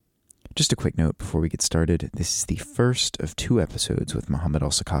Just a quick note before we get started. This is the first of 2 episodes with Mohammed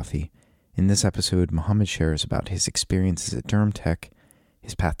Al-Saqafi. In this episode, Mohammed shares about his experiences at Durham Tech,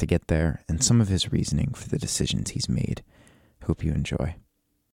 his path to get there, and some of his reasoning for the decisions he's made. Hope you enjoy.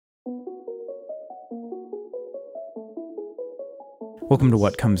 Welcome to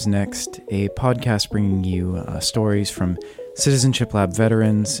What Comes Next, a podcast bringing you stories from Citizenship Lab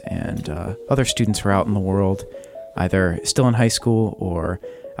veterans and other students who are out in the world, either still in high school or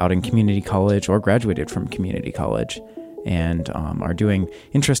out in community college or graduated from community college, and are doing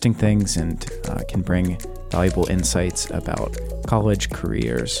interesting things and can bring valuable insights about college,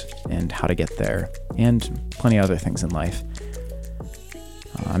 careers, and how to get there, and plenty of other things in life.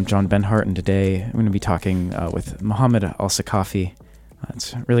 I'm John Benhart, and today I'm going to be talking with Mohammed Al-Saqafi.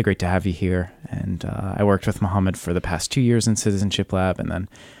 It's really great to have you here, and I worked with Mohammed for the past 2 years in Citizenship Lab, and then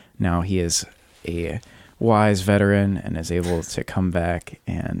now he is a wise veteran and is able to come back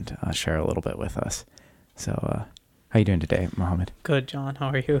and share a little bit with us. So, how you doing today, Mohammed? Good, John. How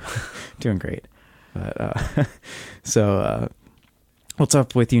are you? Doing great. But what's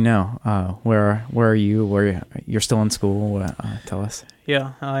up with you now? Where are you? You're still in school? Tell us.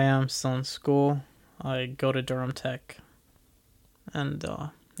 Yeah, I am still in school. I go to Durham Tech, and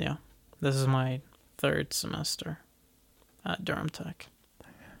this is my 3rd semester at Durham Tech.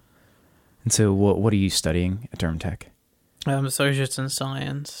 And so, what are you studying at Durham Tech? I'm associates in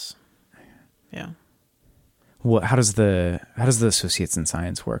science. Yeah. How does the associates in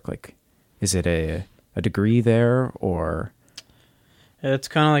science work? Like, is it a degree there, or? It's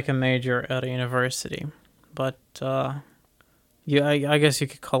kind of like a major at a university, but I guess you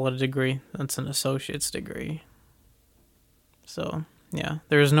could call it a degree. That's an associate's degree. So yeah,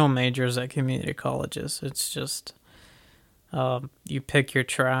 there's no majors at community colleges. It's just you pick your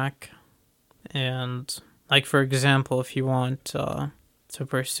track. And, like, for example, if you want to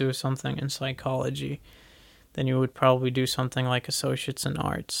pursue something in psychology, then you would probably do something like Associates in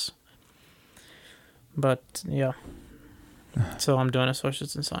Arts. But, yeah. So I'm doing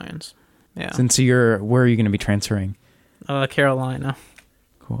Associates in Science. Yeah. And so where are you going to be transferring? Carolina.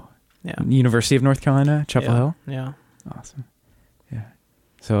 Cool. Yeah. University of North Carolina, Chapel Hill? Yeah. Awesome. Yeah.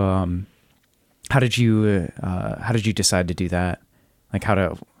 So, how did you decide to do that? Like,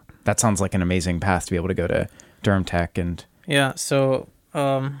 that sounds like an amazing path to be able to go to Durham Tech and... Yeah, so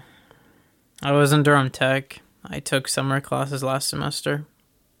I was in Durham Tech. I took summer classes last semester.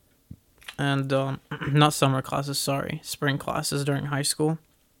 And, not summer classes, sorry, spring classes during high school.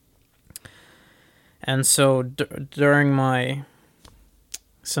 And so during my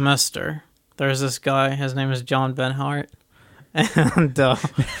semester, there's this guy, his name is John Benhart. And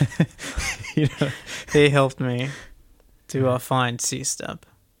he helped me to find C-STEP.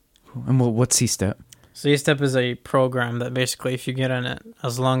 And what's C-STEP? C-STEP is a program that basically, if you get in it,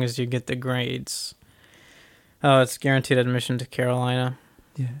 as long as you get the grades, it's guaranteed admission to Carolina.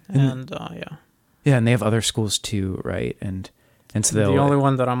 Yeah. Yeah, and they have other schools too, right? And so the only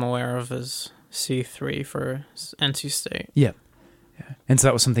one that I'm aware of is C3 for NC State. Yeah. Yeah. And so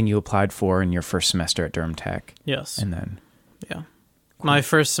that was something you applied for in your first semester at Durham Tech. Yes. And then... Yeah. Cool. My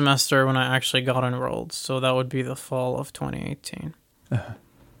first semester when I actually got enrolled, so that would be the fall of 2018.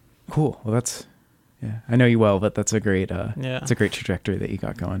 Cool. Well, I know you well, but that's a great, it's a great trajectory that you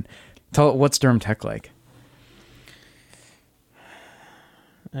got going. What's Durham Tech like?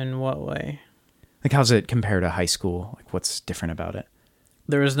 In what way? Like, how's it compare to high school? Like, what's different about it?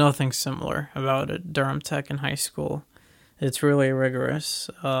 There is nothing similar about it. Durham Tech in high school. It's really rigorous.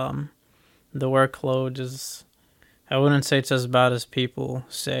 The workload is, I wouldn't say it's as bad as people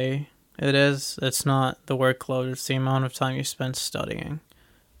say it is. It's not the workload. It's the amount of time you spend studying.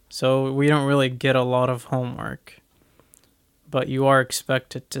 So we don't really get a lot of homework, but you are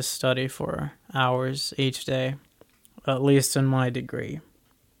expected to study for hours each day, at least in my degree.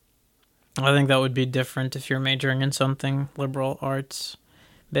 I think that would be different if you're majoring in something liberal arts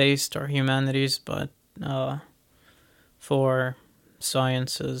based or humanities, but for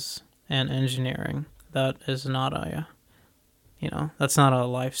sciences and engineering, that is not that's not a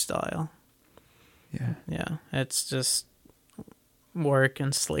lifestyle. Yeah. Yeah, it's just work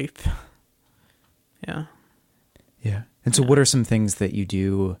and sleep. Yeah. Yeah. And so what are some things that you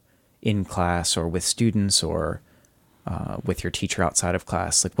do in class or with students or with your teacher outside of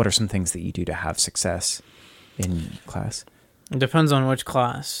class? Like, what are some things that you do to have success in class? It depends on which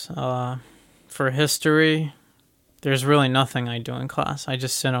class. For history, there's really nothing I do in class. I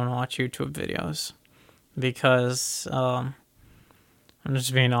just sit and watch YouTube videos because I'm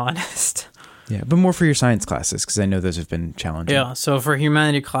just being honest. Yeah, but more for your science classes, because I know those have been challenging. Yeah, so for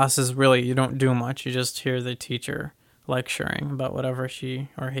humanity classes, really, you don't do much. You just hear the teacher lecturing about whatever she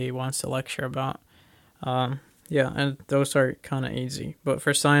or he wants to lecture about. Yeah, and those are kind of easy. But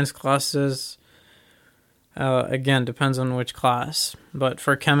for science classes, again, depends on which class. But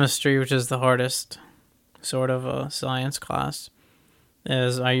for chemistry, which is the hardest sort of a science class,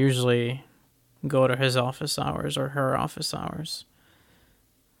 is I usually go to his office hours or her office hours.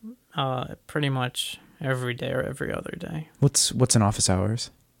 Pretty much every day or every other day. What's in office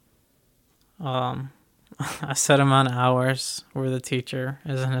hours? A set amount of hours where the teacher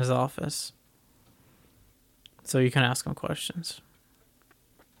is in his office. So you can ask him questions.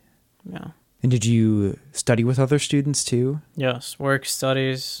 Yeah. And did you study with other students too? Yes,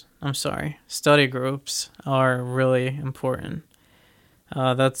 study groups are really important.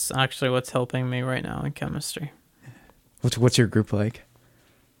 That's actually what's helping me right now in chemistry. What's your group like?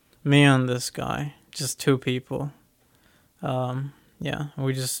 Me and this guy, just two people. Yeah,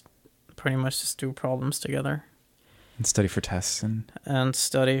 we just pretty much just do problems together. And study for tests and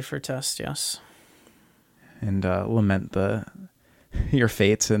study for tests, yes. And lament your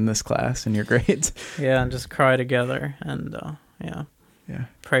fates in this class and your grades. Yeah, and just cry together and yeah.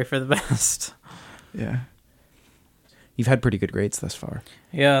 Pray for the best. Yeah. You've had pretty good grades thus far.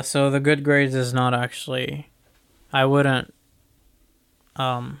 Yeah, so the good grades is not actually, I wouldn't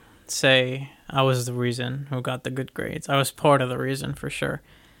say I was the reason who got the good grades. I was part of the reason for sure.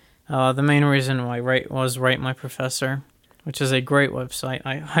 The main reason why was Write My Professor, which is a great website.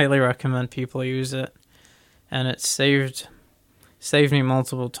 I highly recommend people use it, and it saved me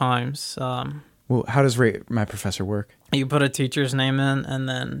multiple times. Well, how does Write My Professor work? You put a teacher's name in, and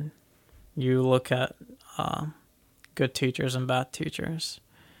then you look at good teachers and bad teachers.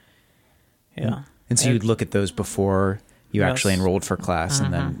 Yeah. And so you'd look at those before you actually enrolled for class, Mm-hmm.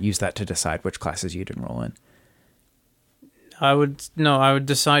 and then use that to decide which classes you'd enroll in. I would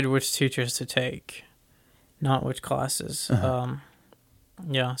decide which teachers to take, not which classes. Uh-huh.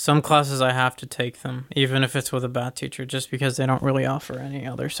 Yeah, some classes I have to take them, even if it's with a bad teacher, just because they don't really offer any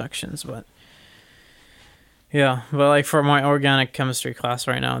other sections. But yeah, but like for my organic chemistry class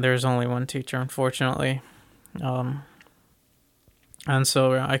right now, there's only one teacher, unfortunately. And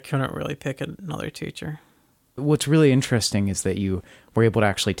so I couldn't really pick another teacher. What's really interesting is that you were able to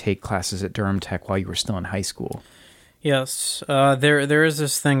actually take classes at Durham Tech while you were still in high school. Yes, there is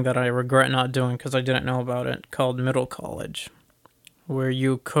this thing that I regret not doing because I didn't know about it, called middle college, where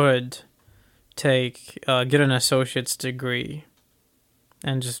you could get an associate's degree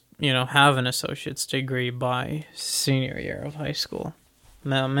and just, have an associate's degree by senior year of high school.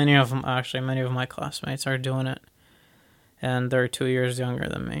 Many of my classmates are doing it, and they're 2 years younger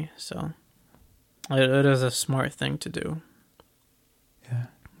than me, so it is a smart thing to do. Yeah.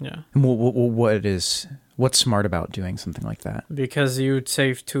 Yeah. And what's smart about doing something like that? Because you'd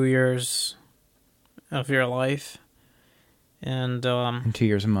save 2 years of your life, and 2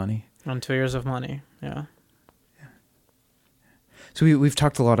 years of money. And 2 years of money, yeah. So we've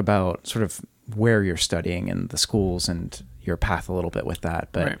talked a lot about sort of where you're studying and the schools and your path a little bit with that,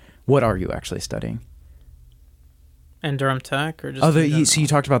 but Right. What are you actually studying? And Durham Tech, or just? So you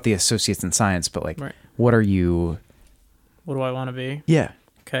talked about the associates in science, but Right. What are you? What do I want to be? Yeah.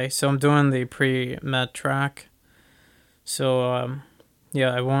 Okay, so I'm doing the pre-med track. So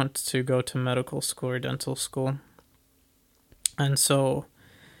I want to go to medical school or dental school, and so.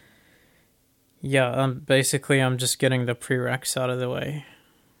 Yeah, I'm just getting the prereqs out of the way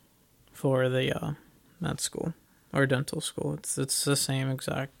for the med school or dental school. It's the same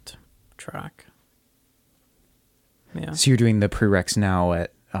exact track. Yeah. So you're doing the prereqs now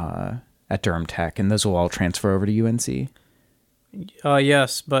at Durham Tech, and those will all transfer over to UNC?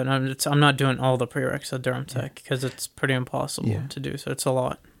 Yes, but I'm not doing all the prereqs at Durham Tech because it's pretty impossible to do. So it's a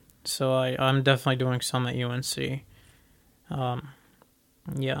lot. So I'm definitely doing some at UNC.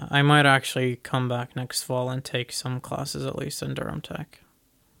 Yeah, I might actually come back next fall and take some classes at least in Durham Tech.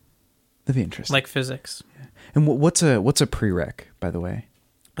 That'd be interesting. Like physics. Yeah. And what's a prereq, by the way?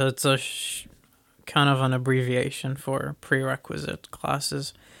 It's a kind of an abbreviation for prerequisite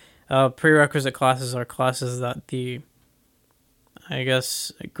classes. Prerequisite classes are classes that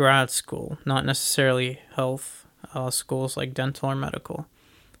grad school, not necessarily health schools like dental or medical,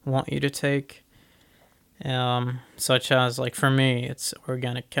 want you to take. Such as, like, for me, it's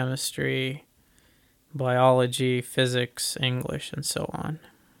organic chemistry, biology, physics, English, and so on.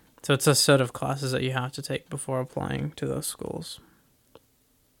 So it's a set of classes that you have to take before applying to those schools.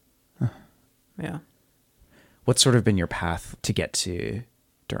 Huh. Yeah. What's sort of been your path to get to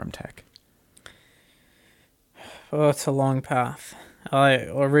Durham Tech? Oh, it's a long path. I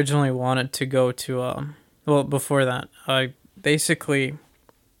originally wanted to go to, before that, I basically...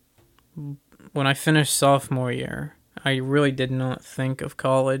 When I finished sophomore year, I really did not think of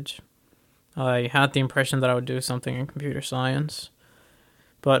college. I had the impression that I would do something in computer science.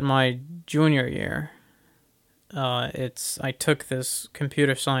 But my junior year, I took this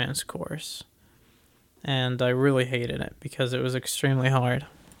computer science course, and I really hated it because it was extremely hard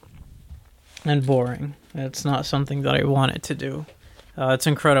and boring. It's not something that I wanted to do. It's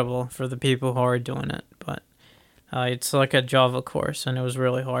incredible for the people who are doing it, but it's like a Java course, and it was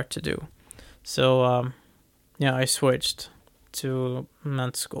really hard to do. So, I switched to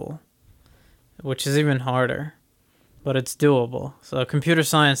med school, which is even harder, but it's doable. So computer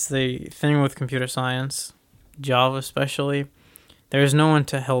science, the thing with computer science, Java especially, there's no one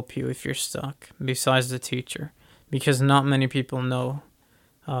to help you if you're stuck besides the teacher, because not many people know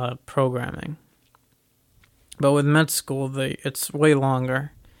programming. But with med school, it's way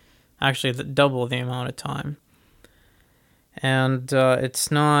longer, actually double the amount of time. And it's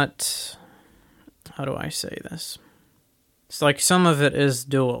not, how do I say this? It's like some of it is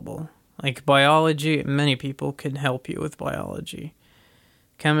doable. Like biology, many people can help you with biology.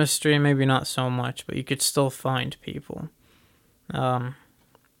 Chemistry, maybe not so much, but you could still find people.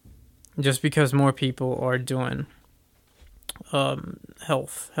 Just because more people are doing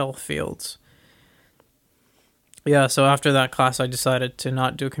health fields. Yeah, so after that class, I decided to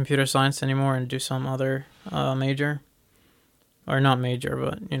not do computer science anymore and do some other major. Or not major,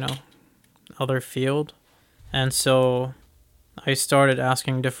 but, other field. And so I started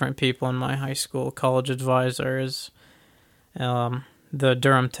asking different people in my high school, college advisors. The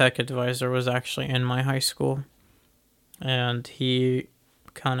Durham Tech advisor was actually in my high school, and he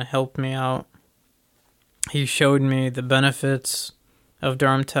kind of helped me out. He showed me the benefits of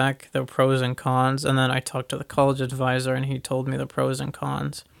Durham Tech, the pros and cons, and then I talked to the college advisor, and he told me the pros and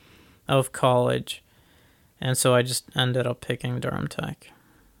cons of college, and so I just ended up picking Durham Tech.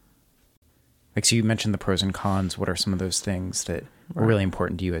 Like, so you mentioned the pros and cons. What are some of those things that were really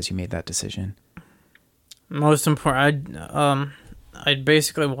important to you as you made that decision? Most important, I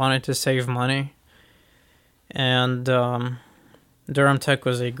basically wanted to save money, and Durham Tech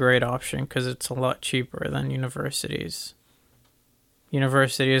was a great option because it's a lot cheaper than universities.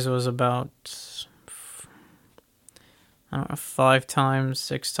 Universities was about, 5 times,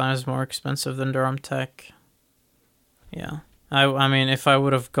 6 times more expensive than Durham Tech. Yeah. I mean, if I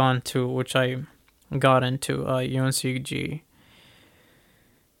would have gone to, which I got into, UNCG,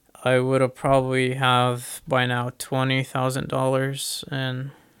 I would have probably have by now $20,000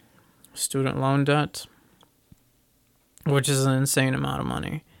 in student loan debt, which is an insane amount of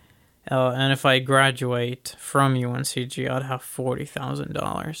money. And if I graduate from UNCG, I'd have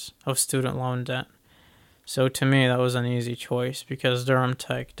 $40,000 of student loan debt. So to me, that was an easy choice because Durham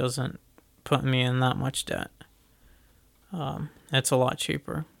Tech doesn't put me in that much debt. It's a lot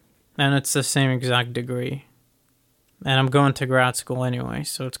cheaper. And it's the same exact degree. And I'm going to grad school anyway,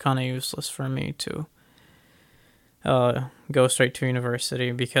 so it's kind of useless for me to go straight to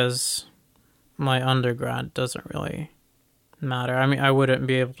university because my undergrad doesn't really matter. I mean, I wouldn't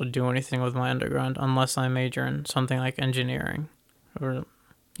be able to do anything with my undergrad unless I major in something like engineering or,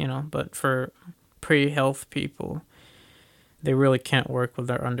 but for pre-health people, they really can't work with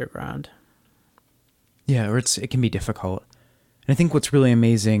their undergrad. Yeah, or it can be difficult. And I think what's really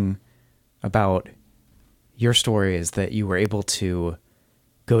amazing about your story is that you were able to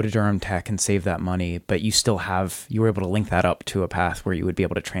go to Durham Tech and save that money, but you were able to link that up to a path where you would be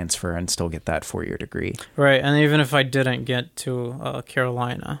able to transfer and still get that 4-year degree. Right, and even if I didn't get to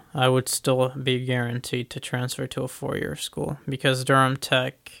Carolina, I would still be guaranteed to transfer to a 4-year school because Durham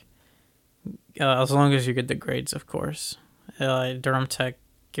Tech, as long as you get the grades, of course, Durham Tech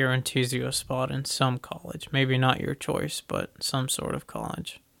guarantees you a spot in some college. Maybe not your choice, but some sort of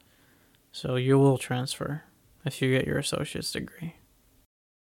college. So you will transfer if you get your associate's degree.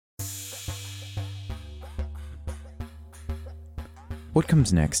 What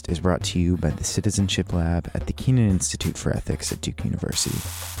Comes Next is brought to you by the Citizenship Lab at the Kenan Institute for Ethics at Duke University.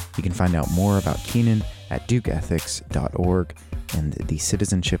 You can find out more about Kenan at dukeethics.org and the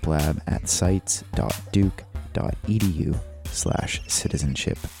Citizenship Lab at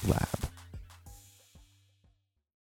sites.duke.edu/citizenshiplab.